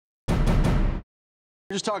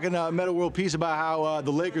Just talking Metta World Peace about how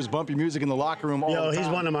the Lakers bump your music in the locker room all the time. He's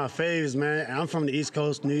one of my faves, man. I'm from the East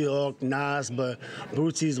Coast, New York, Nas, but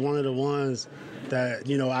Boosie's one of the ones that,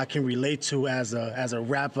 you know, I can relate to as a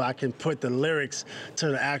rapper. I can put the lyrics to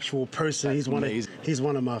the actual person. He's one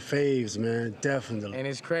of my faves, man, definitely. And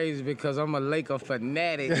it's crazy because I'm a Laker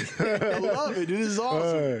fanatic. I love it, dude. This is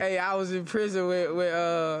awesome. Hey, I was in prison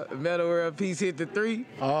when Metta World Peace hit the 3.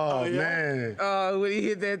 Oh, man. When he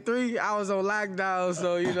hit that 3, I was on lockdown,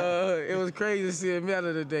 so, you know, it was crazy seeing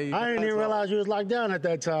Metta today. I didn't even realize you was locked down at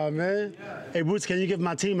that time, man. Hey, Boots, can you give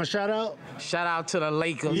my team a shout-out? Shout out to the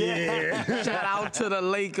Lakers. Yeah. Shout out to the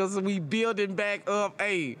Lakers. We building back up.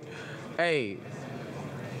 Hey,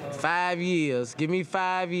 5 years. Give me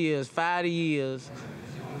 5 years. 5 years.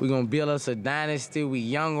 We're going to build us a dynasty. We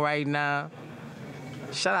young right now.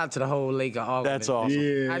 Shout out to the whole Laker organization. That's awesome.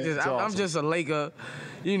 Yeah. I'm just a Laker.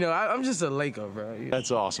 You know, I'm just a Laker, bro. Yeah.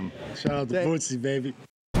 That's awesome. Shout out to Boosie, baby.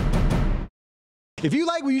 If you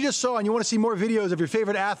like what you just saw and you want to see more videos of your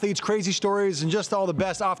favorite athletes, crazy stories, and just all the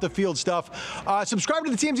best off-the-field stuff, subscribe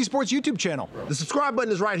to the TMZ Sports YouTube channel. The subscribe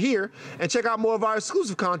button is right here, and check out more of our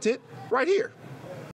exclusive content right here.